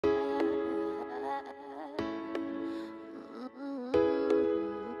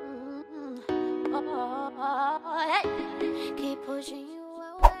Hey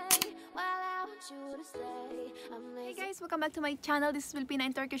guys, welcome back to my channel. This is Filipina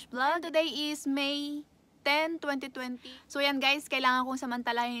and Turkish vlog. Today is May 10, 2020. So yan guys, kailangan kong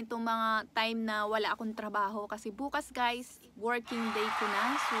samantalahin itong mga time na wala akong trabaho kasi bukas guys, working day ko na.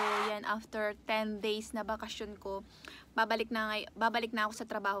 So yan, after 10 days na bakasyon ko, babalik na ako sa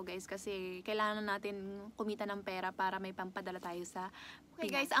trabaho guys kasi kailangan natin kumita ng pera para may pampadala tayo sa Pinas. Okay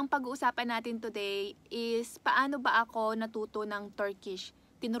guys, ang pag-uusapan natin today is paano ba ako natuto ng Turkish.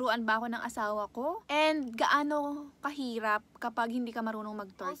 Tinuruan ba ako ng asawa ko? And gaano kahirap kapag hindi ka marunong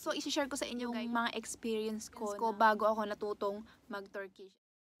mag-Turkish? Also, isi-share ko sa inyo guys mga experience ko bago ako natutong mag-Turkish.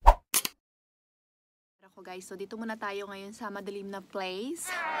 Ako guys, so dito muna tayo ngayon sa madilim na place.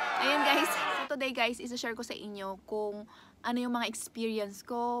 Ayun guys, so today guys, isi-share ko sa inyo kung ano yung mga experience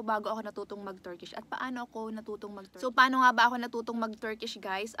ko bago ako natutong mag-Turkish at paano ako natutong mag-Turkish. So paano nga ba ako natutong mag-Turkish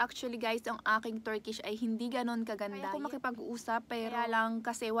guys? Actually guys, ang aking Turkish ay hindi ganon kaganda. Kaya ako makipag-usap pero lang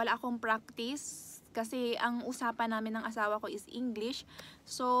kasi wala akong practice. Kasi ang usapan namin ng asawa ko is English.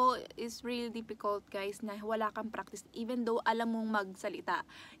 So, it's really difficult guys na wala kang practice. Even though alam mong magsalita.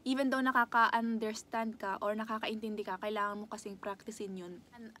 Even though nakaka-understand ka or nakakaintindi ka, kailangan mo kasing practicein yun.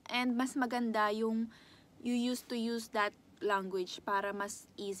 And mas maganda yung you used to use that language para mas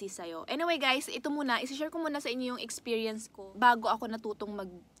easy sa'yo. Anyway guys, ito muna. Isi-share ko muna sa inyo yung experience ko bago ako natutong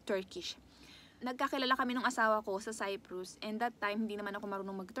mag-Turkish. Nagkakilala kami ng asawa ko sa Cyprus and that time hindi naman ako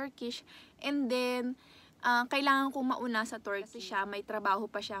marunong mag-Turkish and then kailangan kong mauna sa Turkey kasi siya may trabaho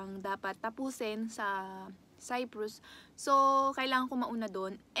pa siyang dapat tapusin sa Cyprus, so kailangan kong mauna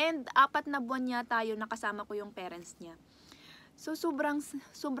doon and 4 na buwan niya tayo nakasama ko yung parents niya. So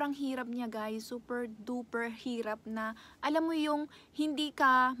sobrang hirap niya guys, super duper hirap na alam mo yung hindi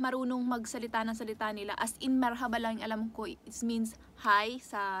ka marunong magsalita ng salita nila, as in marhaba lang yung alam ko, it means hi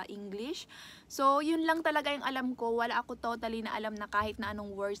sa English. So yun lang talaga yung alam ko, wala ako totally na alam na kahit na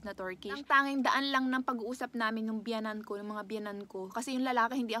anong words na Turkish. Ang tanging daan lang ng pag-uusap namin yung biyanan ko, yung mga biyanan ko, kasi yung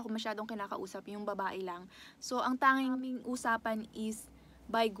lalaki hindi ako masyadong kinakausap, yung babae lang. So ang tanging usapan is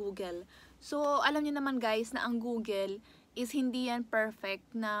by Google. So alam niyo naman guys na ang Google is hindi yan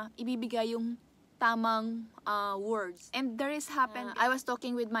perfect na ibibigay yung tamang words. And there is happened, I was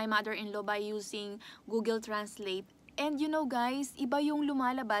talking with my mother-in-law by using Google Translate. And you know guys, iba yung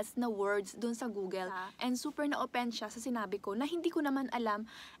lumalabas na words dun sa Google. And super na-open siya sa sinabi ko na hindi ko naman alam.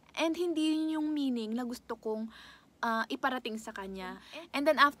 And hindi yun yung meaning na gusto kong iparating sa kanya. And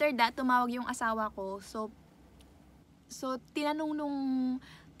then after that, tumawag yung asawa ko. So tinanong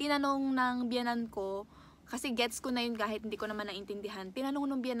ng biyanan ko, kasi gets ko na yun kahit hindi ko naman naintindihan. Tinanong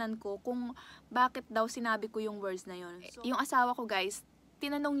nung biyanan ko kung bakit daw sinabi ko yung words na yun. So, yung asawa ko guys,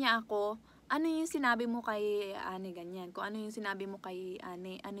 tinanong niya ako, ano yung sinabi mo kay Ane ganyan? Kung ano yung sinabi mo kay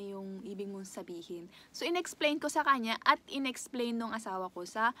Ane, ano yung ibig mong sabihin? So in-explain ko sa kanya at in-explain nung asawa ko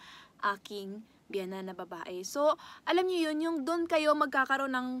sa aking biyanan na babae. So alam niyo yun, yung doon kayo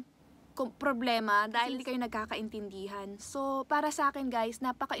magkakaroon ng problema dahil hindi kayo nagkakaintindihan. So para sa akin guys,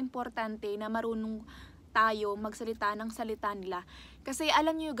 napaka-importante na marunong tayo magsalita ng salita nila. Kasi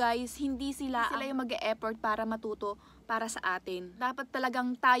alam nyo guys, hindi sila yung mag-e-effort para matuto para sa atin. Dapat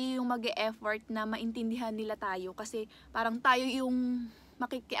talagang tayo yung mag-e-effort na maintindihan nila tayo. Kasi parang tayo yung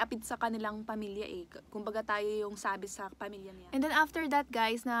makikiapid sa kanilang pamilya eh. Kumbaga tayo yung sabi sa pamilya niya. And then after that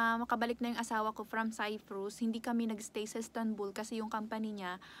guys, na makabalik na yung asawa ko from Cyprus, hindi kami nagstay sa Istanbul kasi yung company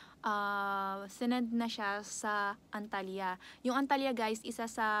niya, sinend na siya sa Antalya. Yung Antalya guys, isa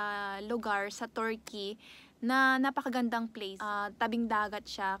sa lugar sa Turkey na napakagandang place. Tabing dagat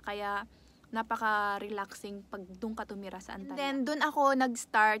siya, kaya napaka-relaxing pag doon ka tumira sa Antalya. And then doon ako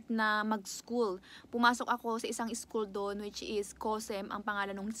nag-start na mag-school. Pumasok ako sa isang school doon which is COSEM ang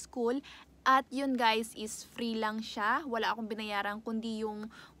pangalan ng school. At yun guys is free lang siya. Wala akong binayaran kundi yung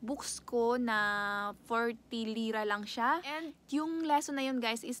books ko na 40 lira lang siya. And yung lesson na yun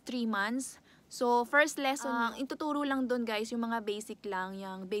guys is 3 months. So first lesson, ituturo lang doon guys yung mga basic lang,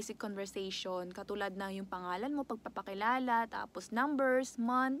 yung basic conversation. Katulad na yung pangalan mo, pagpapakilala, tapos numbers,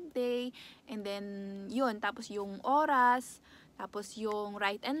 month, day, and then yun. Tapos yung oras, tapos yung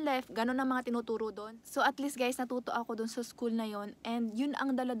right and left, ganun ang mga tinuturo doon. So at least guys, natuto ako doon sa school na yon, and yun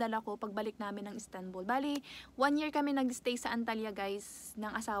ang dala-dala ko pagbalik namin ng Istanbul. Bali, 1 year kami nag-stay sa Antalya guys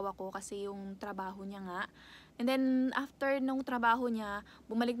ng asawa ko kasi yung trabaho niya nga. And then after nung trabaho niya,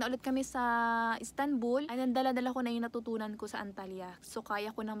 bumalik na ulit kami sa Istanbul. And then dala-dala ko na yung natutunan ko sa Antalya. So kaya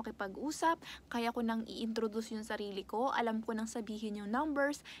ko nang makipag-usap, kaya ko nang i-introduce yung sarili ko, alam ko nang sabihin yung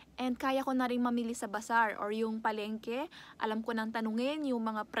numbers, and kaya ko na rin mamili sa bazaar or yung palengke, alam ko nang tanungin yung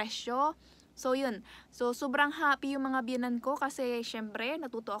mga presyo. So yun, so sobrang happy yung mga biyanan ko kasi syempre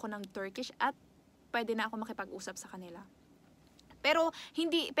natuto ako ng Turkish at pwede na ako makipag-usap sa kanila. Pero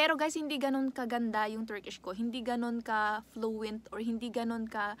guys, hindi ganun kaganda yung Turkish ko. Hindi ganun ka fluent or hindi ganun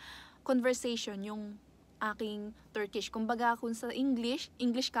ka conversation yung aking Turkish. Kumbaga kung sa English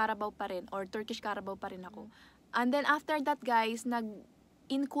Carabao pa rin or Turkish Carabao pa rin ako. And then after that guys,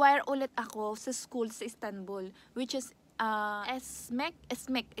 nag-inquire ulit ako sa school sa Istanbul, which is Esmek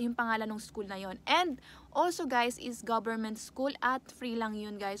yung pangalan ng school na yon. And also guys, is government school at free lang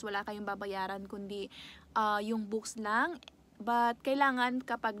yun guys. Wala kayong babayaran kundi yung books lang. But kailangan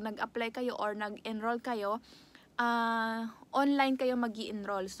kapag nag-apply kayo or nag-enroll kayo, online kayo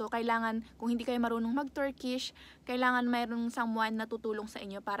mag-i-enroll. So kailangan, kung hindi kayo marunong mag-Turkish, kailangan mayroong someone na tutulong sa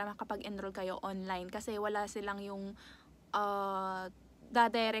inyo para makapag-enroll kayo online. Kasi wala silang yung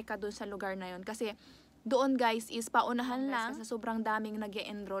dadere ka dun sa lugar na yon. Kasi doon guys is paunahan lang sa sobrang daming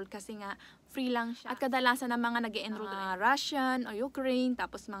nag-e-enroll kasi nga free lang siya. At kadalasan ng mga nag-e-enroll mga Russian o Ukraine,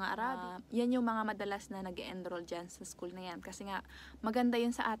 tapos mga Arabic. Yan yung mga madalas na nag-e-enroll dyan sa school na yan. Kasi nga maganda yun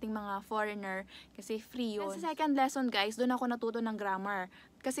sa ating mga foreigner kasi free yun. And sa second lesson guys, doon ako natuto ng grammar.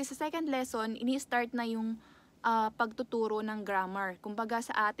 Kasi sa second lesson, ini-start na yung pagtuturo ng grammar. Kumbaga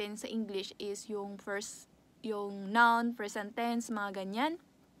sa atin sa English is yung yung noun, present tense, mga ganyan.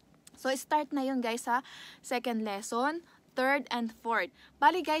 So, start na yun guys sa second lesson, third, and fourth.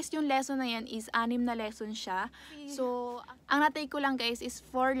 Bali guys, yung lesson na yan is 6 na lesson siya. So, ang natake ko lang guys is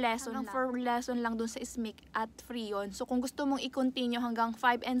 4 lesson lang. 4 lesson lang dun sa SMIC at free yun. So, kung gusto mong i-continue hanggang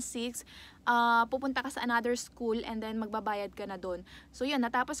 5 and 6, pupunta ka sa another school and then magbabayad ka na dun. So, yun,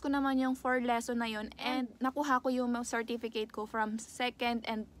 natapos ko naman yung 4 lesson na yun and nakuha ko yung certificate ko from second,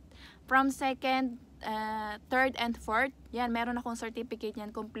 third and fourth. Yan, meron akong certificate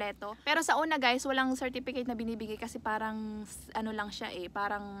yan kompleto. Pero sa una guys, walang certificate na binibigay kasi parang ano lang siya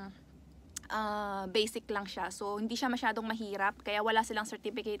parang basic lang siya. So hindi siya masyadong mahirap kaya wala silang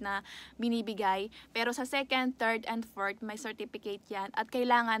certificate na binibigay. Pero sa second, third and fourth may certificate yan. At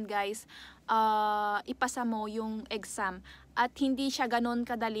kailangan guys ipasa mo yung exam. At hindi siya ganun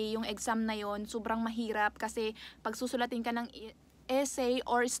kadali yung exam na yon. Sobrang mahirap kasi pag susulatin ka ng essay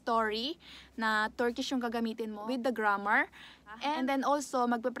or story na Turkish yung gagamitin mo with the grammar. And then also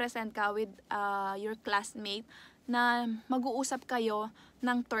magpe-present ka with your classmate na mag-uusap kayo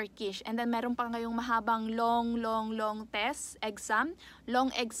ng Turkish. And then meron pa kayong mahabang long test, exam,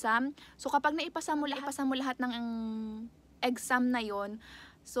 long exam. So kapag naipasa mo lahat ng exam na yon,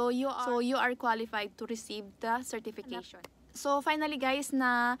 so you are qualified to receive the certification. So finally guys,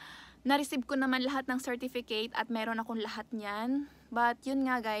 na-receive ko naman lahat ng certificate at meron akong lahat niyan. But yun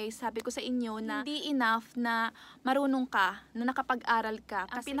nga guys, sabi ko sa inyo na hindi enough na marunong ka, na nakapag-aral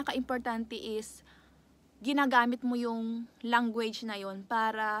ka. Ang pinaka-importante is ginagamit mo yung language na yun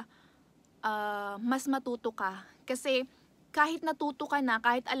para mas matuto ka. Kasi kahit natuto ka na,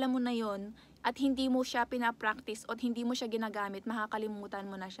 kahit alam mo na yun, at hindi mo siya pinapractice o hindi mo siya ginagamit, makakalimutan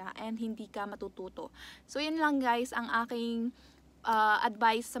mo na siya and hindi ka matututo. So yun lang guys ang aking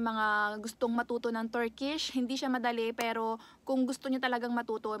advice sa mga gustong matuto ng Turkish. Hindi siya madali pero kung gusto niyo talagang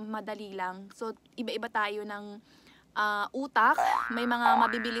matuto, madali lang. So iba-iba tayo ng utak. May mga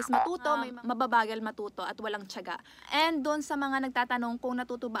mabibilis matuto, may mababagal matuto at walang tiyaga. And doon sa mga nagtatanong kung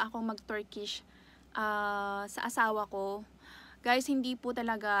natuto ba akong mag-Turkish sa asawa ko, guys, hindi po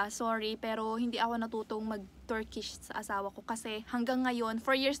talaga, sorry, pero hindi ako natutong mag-Turkish sa asawa ko kasi hanggang ngayon,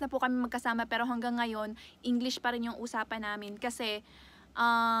 4 years na po kami magkasama pero hanggang ngayon, English pa rin yung usapan namin kasi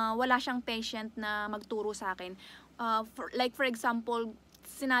wala siyang patient na magturo sa akin. Like for example,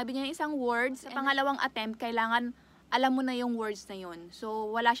 sinabi niya yung isang words, sa pangalawang attempt, kailangan alam mo na yung words na yun. So,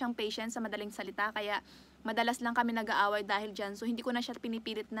 wala siyang patience sa madaling salita kaya madalas lang kami nag-aaway dahil dyan. So, hindi ko na siya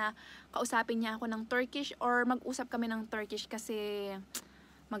pinipilit na kausapin niya ako ng Turkish or mag-usap kami ng Turkish kasi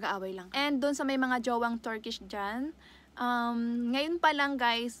mag-aaway lang. And doon sa may mga jowang Turkish dyan, ngayon pa lang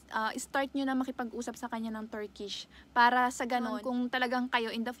guys, start nyo na makipag-usap sa kanya ng Turkish. Para sa ganon, kung talagang kayo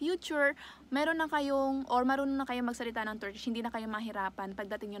in the future, meron na kayong, or marunong na kayong magsalita ng Turkish, hindi na kayo mahirapan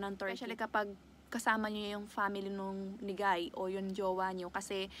pagdating nyo ng Turkish. Especially kapag kasama nyo yung family nung ligay o yung jowa nyo.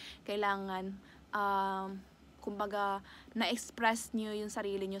 Kasi kailangan kumbaga na-express nyo yung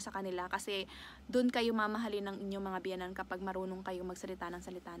sarili nyo sa kanila kasi doon kayo mamahalin ng inyong mga biyanan kapag marunong kayo magsalita ng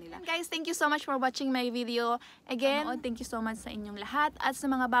salita nila. And guys, thank you so much for watching my video. Again, thank you so much sa inyong lahat. At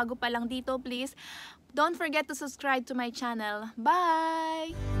sa mga bago pa lang dito, please don't forget to subscribe to my channel.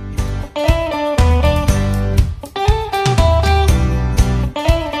 Bye!